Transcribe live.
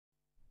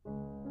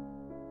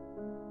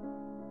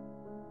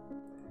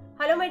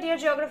Hello my dear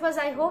geographers,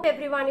 I hope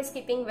everyone is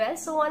keeping well.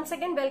 So once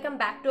again welcome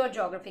back to our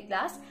geography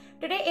class.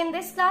 Today in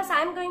this class I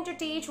am going to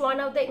teach one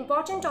of the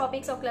important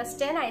topics of class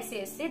 10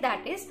 ICSE,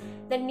 that is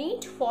the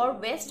need for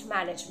waste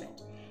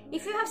management.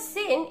 If you have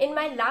seen in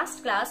my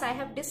last class, I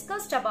have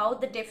discussed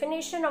about the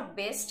definition of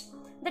waste,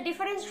 the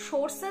different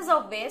sources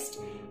of waste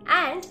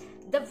and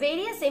the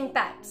various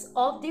impacts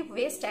of the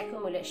waste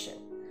accumulation.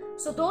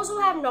 So those who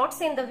have not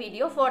seen the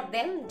video, for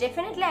them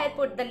definitely I'll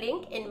put the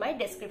link in my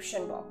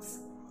description box.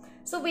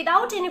 So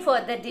without any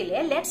further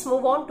delay, let's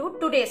move on to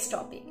today's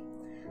topic.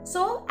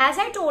 So as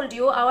I told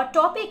you, our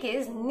topic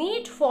is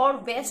need for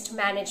waste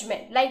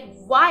management. Like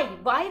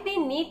why we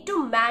need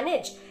to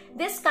manage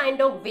this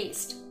kind of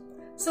waste.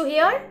 So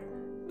here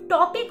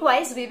topic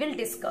wise we will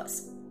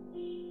discuss.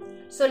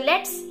 So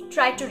let's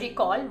try to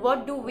recall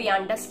what do we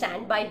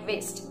understand by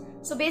waste.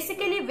 So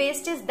basically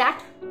waste is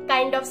that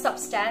kind of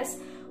substance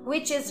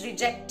which is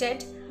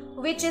rejected,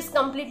 which is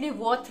completely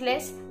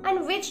worthless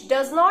and which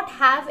does not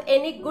have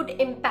any good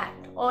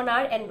impact on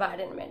our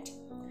environment.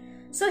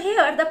 So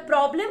here the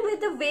problem with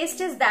the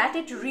waste is that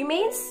it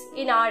remains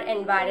in our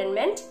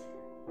environment.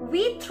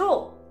 We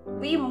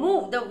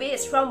move the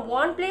waste from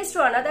one place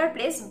to another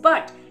place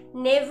but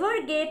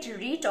never get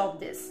rid of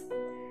this.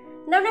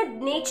 Now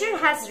nature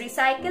has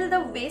recycled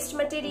the waste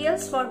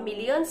materials for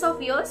millions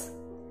of years.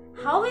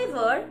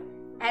 However,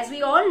 as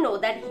we all know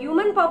that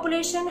human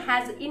population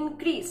has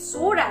increased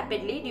so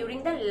rapidly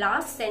during the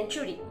last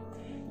century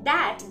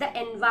that the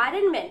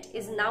environment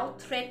is now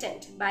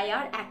threatened by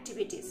our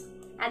activities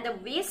and the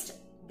waste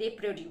they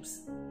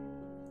produce.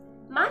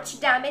 Much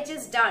damage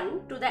is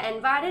done to the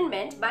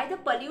environment by the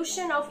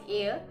pollution of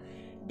air,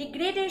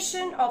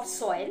 degradation of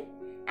soil,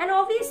 and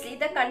obviously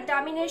the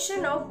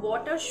contamination of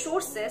water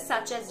sources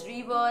such as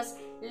rivers,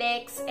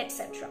 lakes,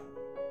 etc.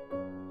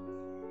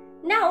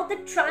 Now the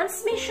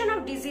transmission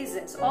of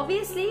diseases,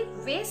 obviously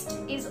waste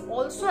is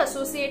also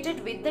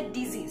associated with the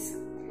disease.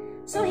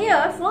 So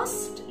here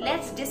first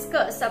let's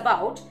discuss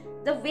about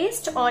the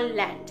waste on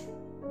land.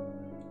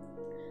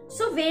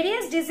 So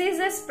various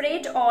diseases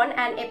spread on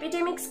an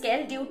epidemic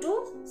scale due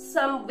to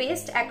some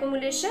waste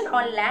accumulation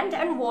on land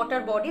and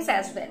water bodies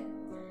as well.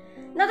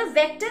 Now the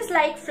vectors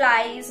like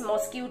flies,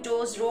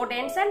 mosquitoes,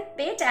 rodents and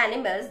pet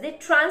animals, they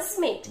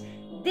transmit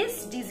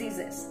these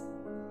diseases.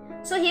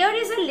 So here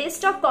is a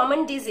list of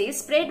common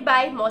disease spread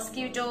by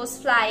mosquitoes,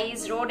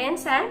 flies,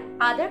 rodents and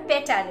other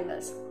pet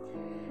animals.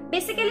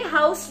 Basically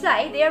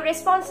housefly, they are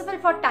responsible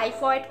for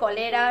typhoid,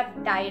 cholera,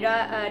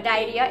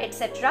 diarrhea,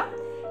 etc.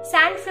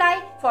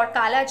 Sandfly for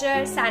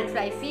kala-jar,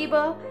 sandfly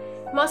fever.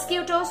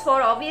 Mosquitoes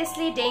for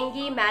obviously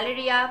dengue,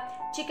 malaria,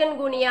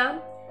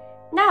 chikungunya.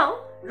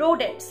 Now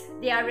rodents,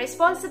 they are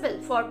responsible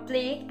for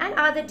plague and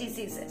other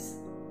diseases.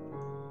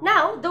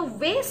 Now the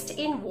waste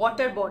in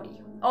water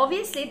body.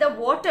 Obviously the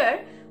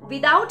water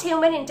without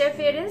human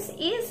interference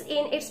is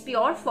in its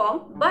pure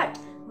form, but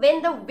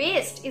when the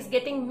waste is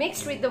getting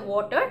mixed with the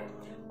water,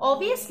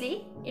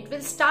 obviously it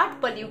will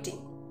start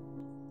polluting.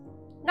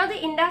 Now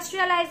the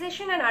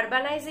industrialization and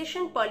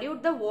urbanization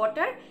pollute the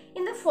water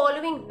in the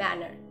following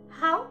manner.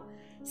 How?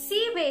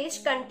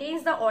 Sewage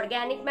contains the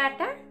organic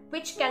matter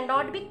which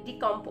cannot be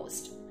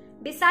decomposed.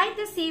 Besides,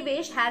 the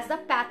sewage has the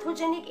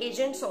pathogenic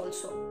agents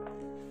also.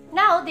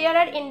 Now there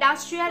are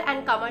industrial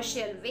and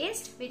commercial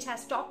waste which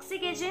has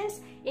toxic agents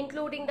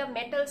including the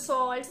metal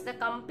salts, the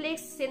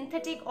complex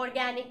synthetic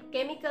organic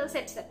chemicals,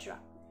 etc.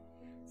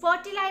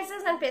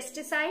 Fertilizers and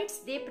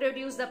pesticides, they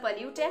produce the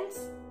pollutants.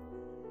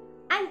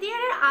 And there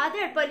are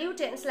other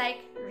pollutants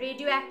like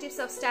radioactive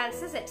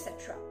substances,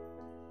 etc.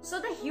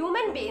 So the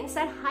human beings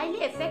are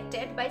highly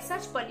affected by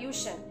such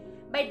pollution,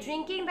 by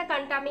drinking the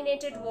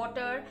contaminated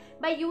water,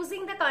 by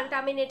using the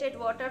contaminated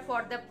water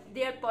for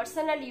their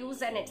personal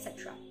use and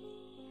etc.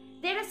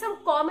 There are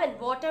some common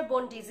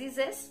waterborne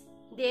diseases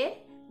there,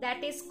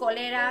 that is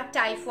cholera,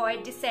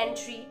 typhoid,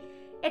 dysentery,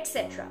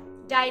 etc.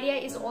 Diarrhea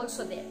is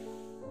also there.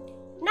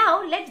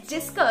 Now let's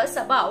discuss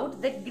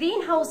about the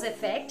greenhouse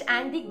effect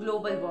and the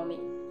global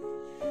warming.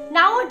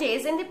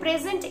 Nowadays in the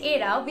present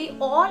era, we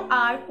all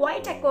are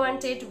quite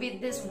acquainted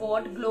with this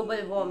word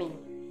global warming.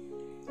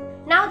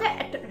 Now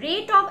the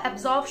rate of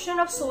absorption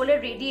of solar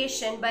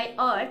radiation by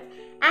Earth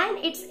and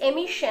its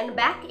emission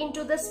back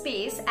into the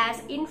space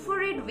as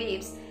infrared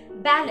waves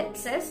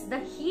balances the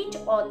heat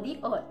on the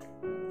Earth.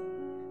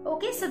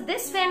 Okay, so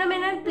this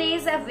phenomenon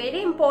plays a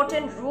very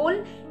important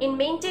role in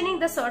maintaining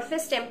the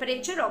surface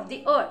temperature of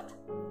the Earth.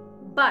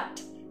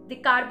 But the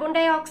carbon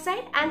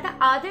dioxide and the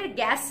other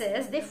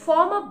gases, they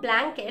form a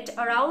blanket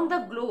around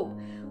the globe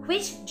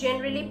which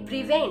generally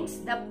prevents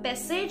the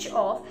passage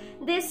of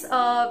this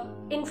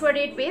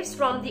infrared waves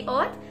from the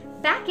Earth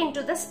back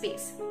into the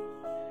space.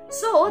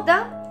 So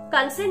the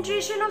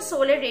concentration of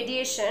solar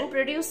radiation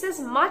produces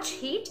much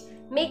heat,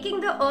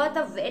 making the Earth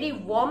a very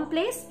warm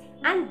place,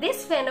 and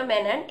this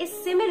phenomenon is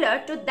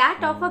similar to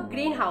that of a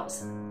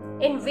greenhouse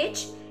in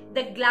which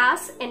the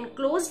glass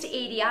enclosed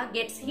area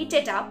gets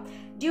heated up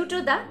due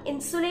to the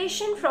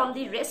insulation from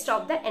the rest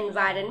of the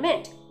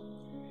environment.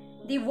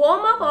 The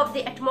warm-up of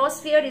the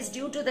atmosphere is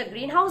due to the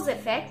greenhouse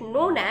effect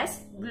known as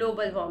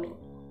global warming.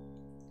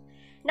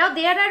 Now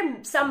there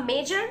are some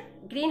major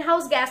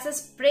greenhouse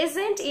gases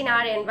present in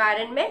our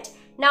environment.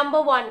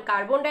 Number 1,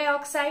 carbon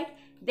dioxide,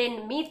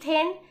 then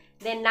methane,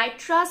 then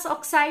nitrous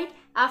oxide,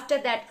 after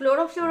that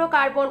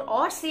chlorofluorocarbon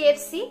or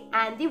CFC,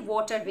 and the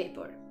water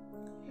vapor.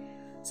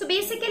 So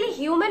basically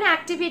human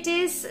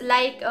activities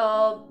like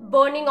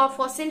burning of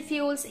fossil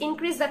fuels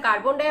increase the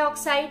carbon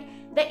dioxide.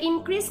 The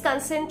increased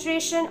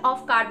concentration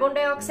of carbon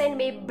dioxide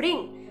may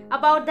bring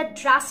about the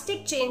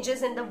drastic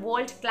changes in the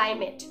world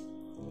climate,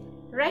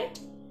 right?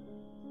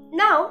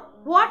 Now,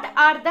 what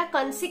are the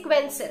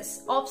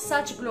consequences of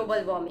such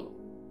global warming?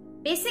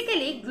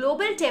 Basically,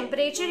 global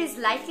temperature is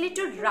likely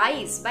to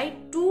rise by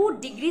 2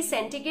 degrees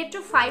centigrade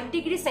to 5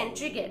 degrees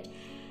centigrade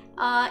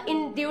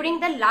during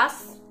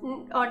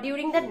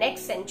the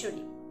next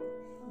century.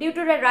 Due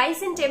to a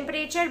rise in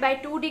temperature by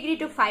 2 degree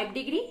to 5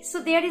 degree,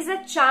 so there is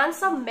a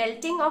chance of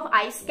melting of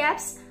ice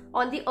caps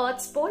on the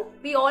Earth's pole.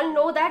 We all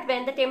know that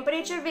when the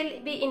temperature will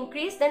be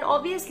increased, then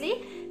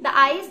obviously the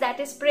ice that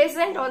is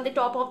present on the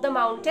top of the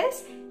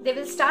mountains, they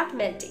will start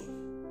melting.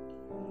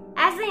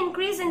 As the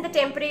increase in the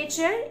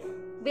temperature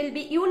will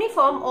be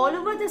uniform all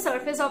over the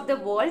surface of the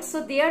world,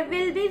 so there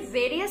will be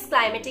various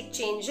climatic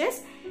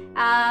changes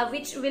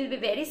which will be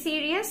very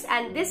serious,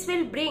 and this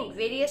will bring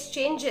various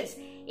changes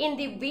in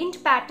the wind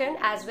pattern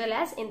as well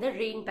as in the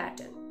rain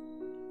pattern.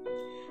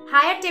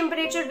 Higher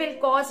temperature will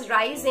cause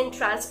rise in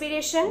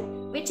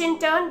transpiration, which in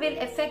turn will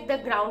affect the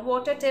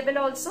groundwater table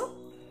also.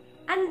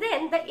 And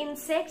then the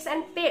insects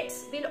and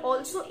pests will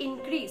also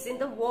increase in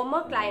the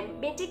warmer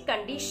climatic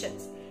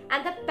conditions,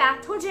 and the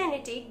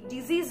pathogenic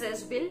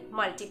diseases will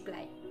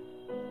multiply.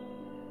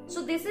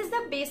 So this is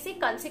the basic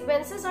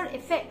consequences or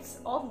effects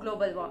of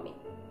global warming.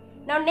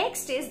 Now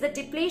next is the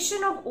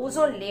depletion of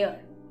ozone layer.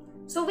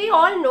 So we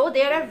all know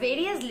there are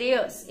various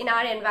layers in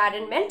our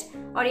environment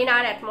or in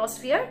our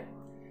atmosphere.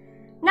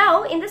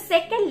 Now in the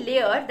second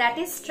layer, that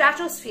is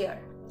stratosphere.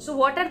 So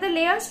what are the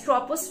layers?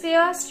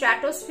 Troposphere,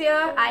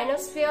 stratosphere,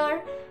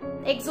 ionosphere,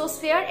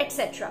 exosphere,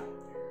 etc.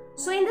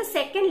 So in the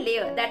second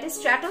layer, that is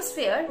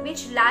stratosphere,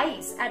 which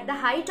lies at the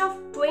height of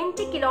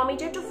 20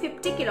 km to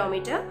 50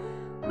 km,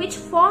 which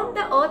form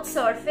the Earth's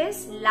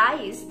surface,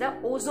 lies the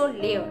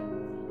ozone layer.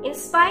 In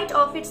spite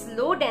of its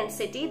low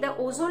density, the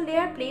ozone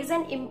layer plays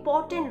an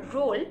important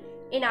role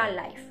in our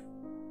life.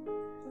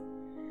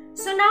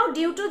 So now,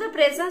 due to the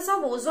presence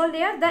of ozone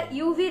layer, the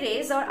UV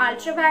rays or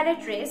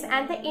ultraviolet rays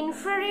and the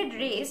infrared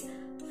rays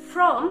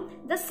from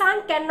the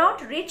sun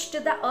cannot reach to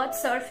the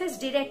Earth's surface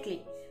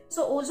directly.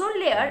 So ozone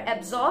layer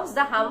absorbs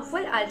the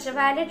harmful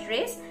ultraviolet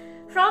rays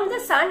from the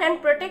sun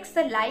and protects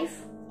the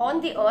life on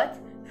the Earth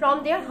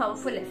from their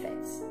harmful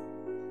effects.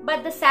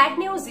 But the sad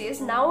news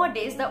is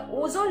nowadays the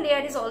ozone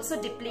layer is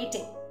also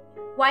depleting.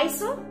 Why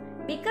so?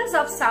 Because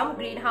of some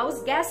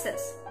greenhouse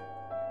gases.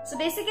 So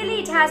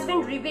basically it has been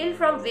revealed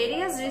from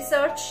various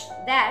research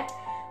that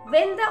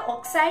when the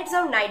oxides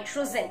of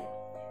nitrogen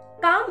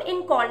come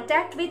in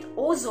contact with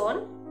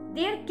ozone,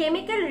 their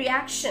chemical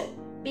reaction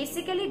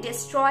basically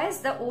destroys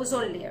the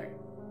ozone layer.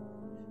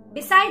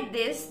 Beside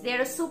this,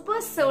 there are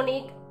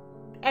supersonic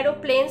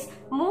aeroplanes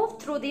move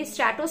through the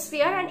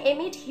stratosphere and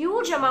emit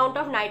huge amount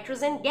of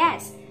nitrogen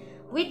gas,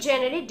 which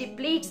generally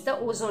depletes the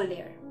ozone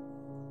layer.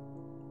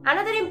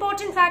 Another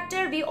important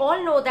factor, we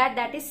all know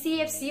that is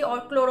CFC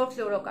or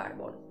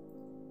chlorofluorocarbon,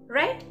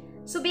 right?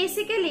 So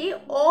basically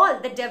all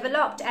the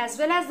developed as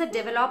well as the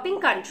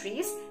developing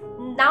countries,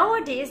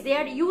 nowadays they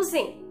are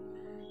using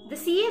the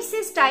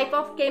CFC's type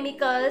of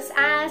chemicals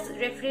as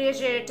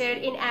refrigerator,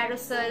 in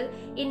aerosol,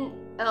 in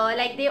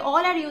like they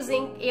all are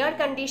using air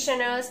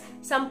conditioners,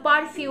 some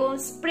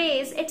perfumes,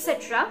 sprays,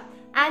 etc.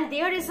 And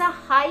there is a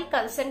high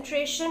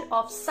concentration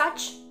of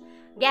such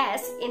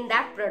gas in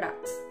that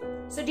products.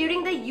 So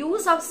during the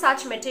use of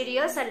such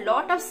materials, a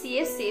lot of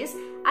CFCs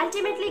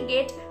ultimately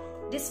get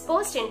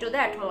dispersed into the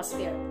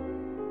atmosphere.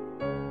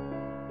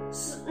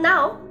 So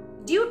now,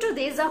 due to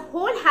this, a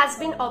hole has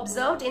been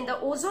observed in the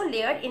ozone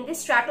layer in the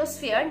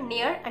stratosphere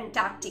near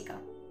Antarctica.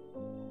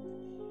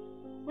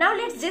 Now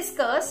let's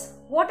discuss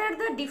what are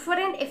the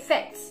different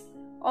effects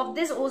of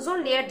this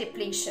ozone layer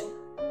depletion.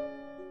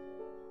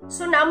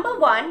 So number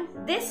one,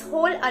 this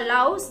hole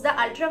allows the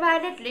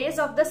ultraviolet rays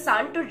of the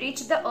sun to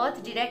reach the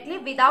earth directly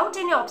without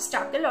any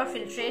obstacle or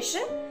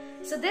filtration.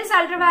 So these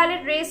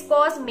ultraviolet rays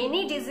cause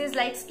many diseases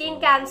like skin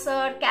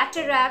cancer,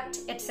 cataract,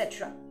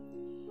 etc.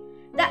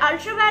 The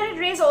ultraviolet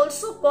rays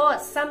also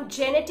cause some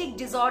genetic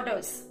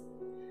disorders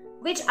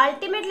which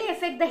ultimately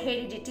affect the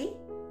heredity.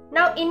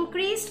 Now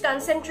increased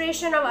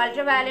concentration of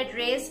ultraviolet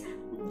rays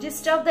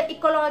disturb the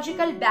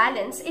ecological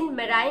balance in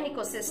marine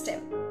ecosystem.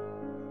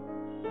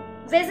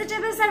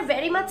 Vegetables are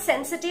very much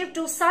sensitive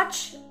to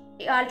such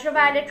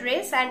ultraviolet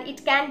rays and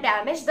it can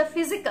damage the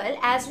physical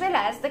as well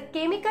as the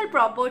chemical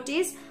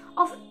properties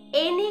of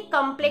any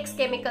complex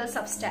chemical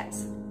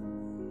substance.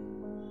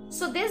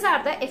 So these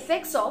are the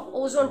effects of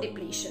ozone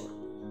depletion.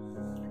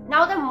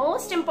 Now the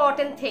most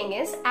important thing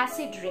is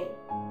acid rain.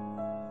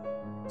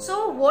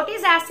 So what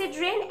is acid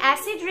rain?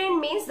 Acid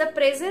rain means the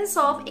presence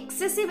of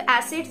excessive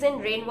acids in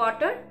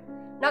rainwater.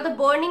 Now the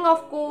burning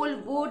of coal,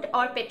 wood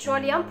or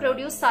petroleum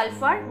produce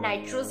sulfur,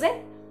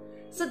 nitrogen,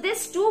 So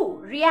these two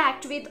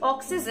react with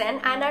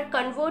oxygen and are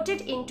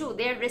converted into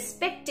their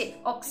respective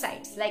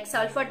oxides like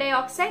sulfur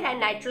dioxide and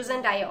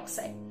nitrogen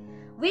dioxide,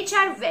 which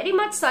are very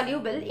much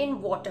soluble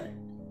in water.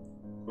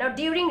 Now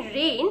during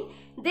rain,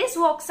 these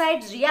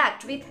oxides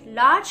react with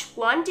large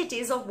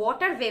quantities of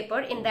water vapor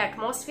in the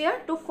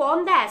atmosphere to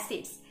form the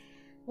acids.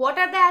 What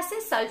are the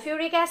acids?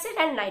 Sulfuric acid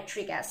and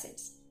nitric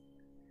acids.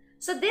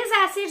 So these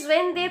acids,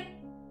 when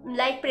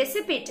they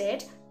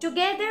precipitate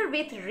together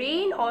with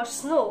rain or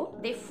snow,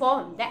 they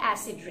form the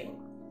acid rain.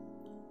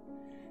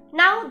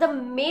 Now the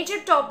major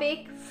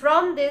topic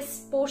from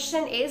this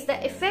portion is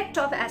the effect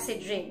of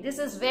acid rain. This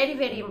is very,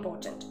 very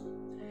important.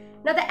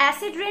 Now the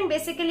acid rain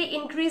basically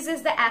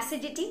increases the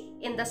acidity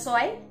in the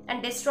soil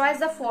and destroys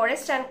the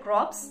forest and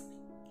crops.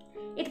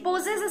 It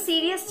poses a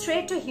serious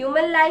threat to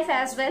human life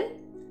as well.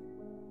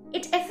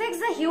 It affects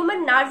the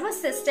human nervous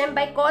system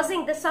by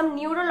causing some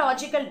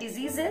neurological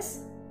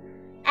diseases.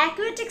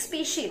 Aquatic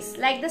species,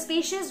 like the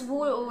species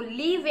who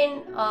live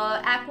in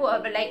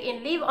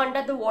live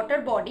under the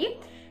water body,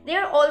 they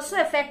are also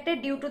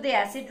affected due to the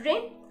acid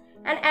rain.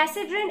 And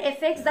acid rain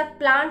affects the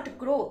plant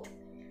growth,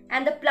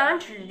 and the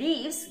plant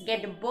leaves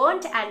get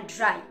burnt and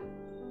dry.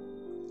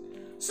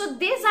 So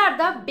these are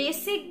the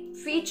basic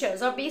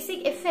features or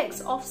basic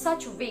effects of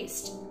such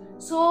waste.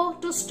 So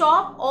to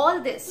stop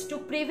all this, to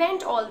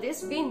prevent all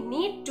this, we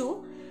need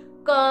to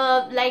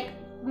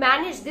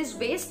manage this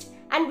waste,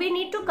 and we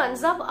need to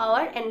conserve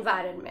our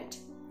environment.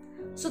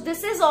 So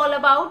this is all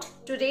about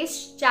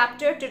today's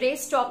chapter,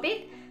 today's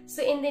topic.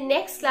 So in the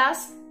next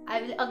class,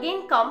 I will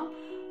again come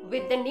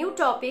with the new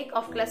topic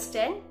of class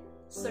 10.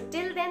 So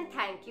till then,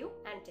 thank you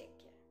and take care.